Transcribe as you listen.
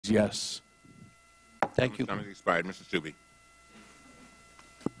Yes. Thank you. Time has expired. Mr. Steube.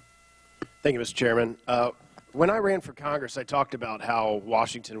 Thank you, Mr. Chairman. When I ran for Congress, I talked about how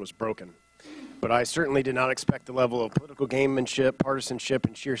Washington was broken. But I certainly did not expect the level of political gamemanship, partisanship,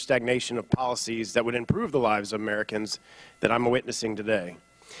 and sheer stagnation of policies that would improve the lives of Americans that I'm witnessing today.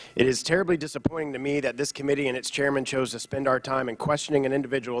 It is terribly disappointing to me that this committee and its chairman chose to spend our time in questioning an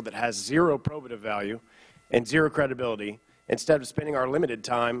individual that has zero probative value and zero credibility, instead of spending our limited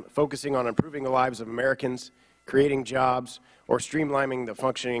time focusing on improving the lives of Americans, creating jobs, or streamlining the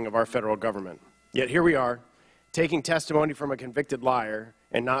functioning of our federal government. Yet here we are, taking testimony from a convicted liar,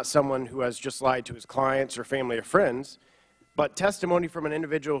 and not someone who has just lied to his clients or family or friends, but testimony from an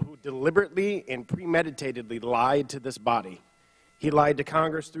individual who deliberately and premeditatedly lied to this body. He lied to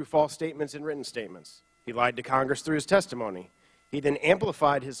Congress through false statements and written statements. He lied to Congress through his testimony. He then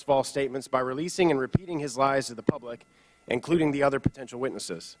amplified his false statements by releasing and repeating his lies to the public, including the other potential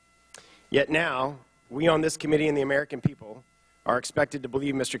witnesses. Yet now, we on this committee and the American people are expected to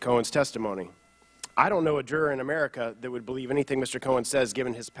believe Mr. Cohen's testimony. I don't know a juror in America that would believe anything Mr. Cohen says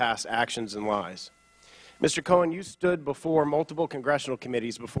given his past actions and lies. Mr. Cohen, you stood before multiple congressional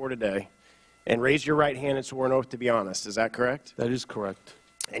committees before today and raised your right hand and swore an oath to be honest. Is that correct? That is correct.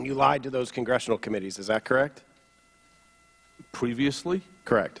 And you lied to those congressional committees. Is that correct? Previously?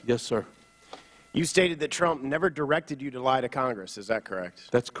 Correct. Yes, sir. You stated that Trump never directed you to lie to Congress. Is that correct?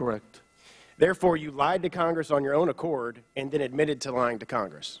 That's correct. Therefore, you lied to Congress on your own accord and then admitted to lying to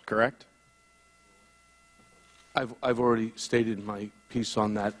Congress, correct? I've already stated my piece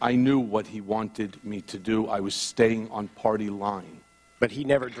on that. I knew what he wanted me to do. I was staying on party line. But he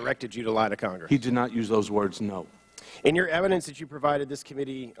never directed you to lie to Congress? He did not use those words, no. In your evidence that you provided this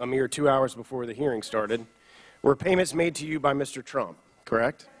committee a mere 2 hours before the hearing started, were payments made to you by Mr. Trump,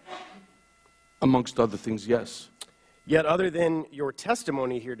 correct? Amongst other things, yes. Yet other than your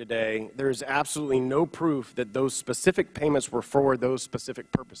testimony here today, there is absolutely no proof that those specific payments were for those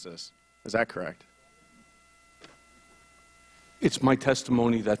specific purposes. Is that correct? It's my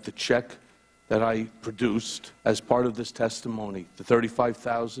testimony that the check that I produced as part of this testimony, the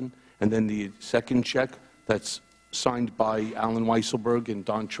 $35,000, and then the second check that's signed by Alan Weisselberg and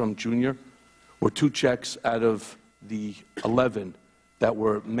Don Trump Jr., were 2 checks out of the 11 that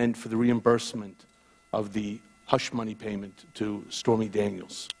were meant for the reimbursement of the hush money payment to Stormy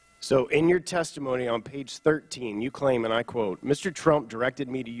Daniels. So in your testimony on page 13, you claim, and I quote, "Mr. Trump directed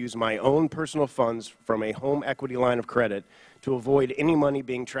me to use my own personal funds from a home equity line of credit to avoid any money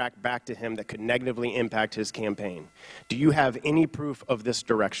being tracked back to him that could negatively impact his campaign." Do you have any proof of this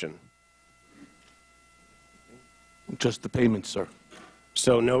direction? Just the payment, sir.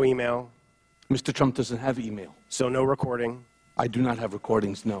 So no email? Mr. Trump doesn't have email. So no recording? I do not have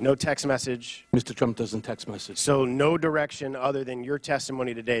recordings, no. No text message? Mr. Trump doesn't text message. So no direction other than your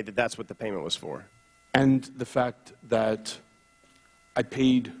testimony today that that's what the payment was for? And the fact that I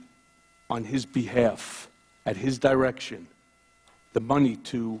paid on his behalf, at his direction, the money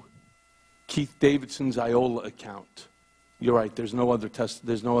to Keith Davidson's IOLA account. You're right, there's no other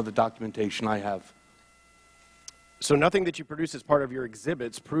documentation I have. So nothing that you produce as part of your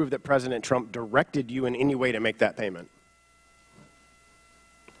exhibits prove that President Trump directed you in any way to make that payment?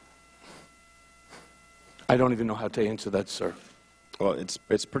 I don't even know how to answer that, sir. Well,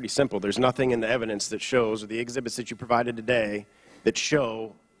 it's pretty simple. There's nothing in the evidence that shows, or the exhibits that you provided today, that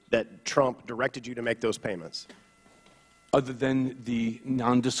show that Trump directed you to make those payments. Other than the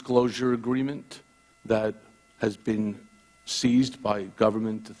non-disclosure agreement that has been seized by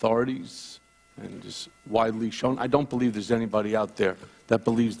government authorities and is widely shown, I don't believe there's anybody out there that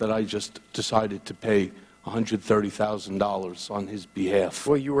believes that I just decided to pay $130,000 on his behalf.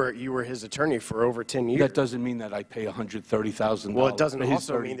 Well, you were his attorney for over 10 years. That doesn't mean that I pay $130,000. Well, it doesn't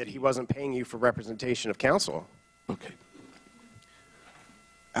also mean that he wasn't paying you for representation of counsel. Okay.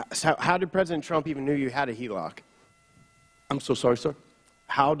 So how did President Trump even know you had a HELOC? I'm so sorry, sir?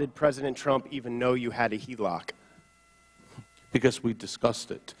 How did President Trump even know you had a HELOC? Because we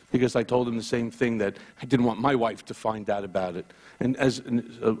discussed it. Because I told him the same thing, that I didn't want my wife to find out about it. And as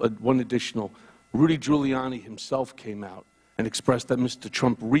one additional, Rudy Giuliani himself came out and expressed that Mr.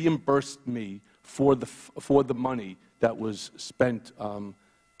 Trump reimbursed me for the money that was spent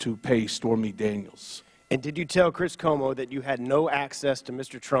to pay Stormy Daniels. And did you tell Chris Como that you had no access to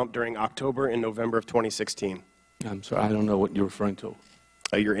Mr. Trump during October and November of 2016? I'm sorry, I don't know what you're referring to.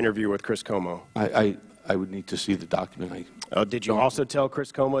 Your interview with Chris Como. I would need to see the document. Did you also tell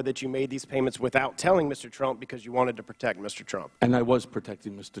Chris Como that you made these payments without telling Mr. Trump because you wanted to protect Mr. Trump? And I was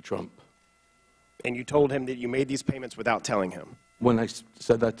protecting Mr. Trump. And you told him that you made these payments without telling him? When I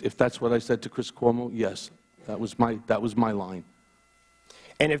said that, if that's what I said to Chris Cuomo, yes, that was my line.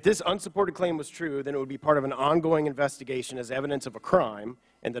 And if this unsupported claim was true, then it would be part of an ongoing investigation as evidence of a crime,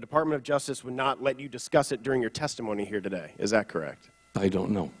 and the Department of Justice would not let you discuss it during your testimony here today. Is that correct? I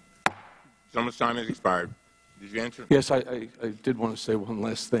don't know. Someone's time has expired. Did you answer? Yes, I did want to say one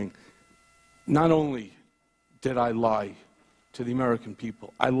last thing. Not only did I lie to the American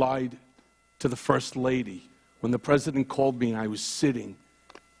people, I lied to the First Lady when the President called me and I was sitting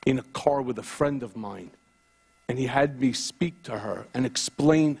in a car with a friend of mine, and he had me speak to her and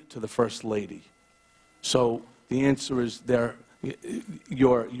explain to the First Lady. So the answer is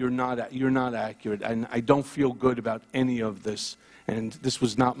you're not accurate, and I don't feel good about any of this, and this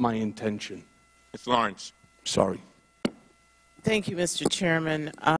was not my intention. Ms. Lawrence. Sorry. Thank you, Mr. Chairman.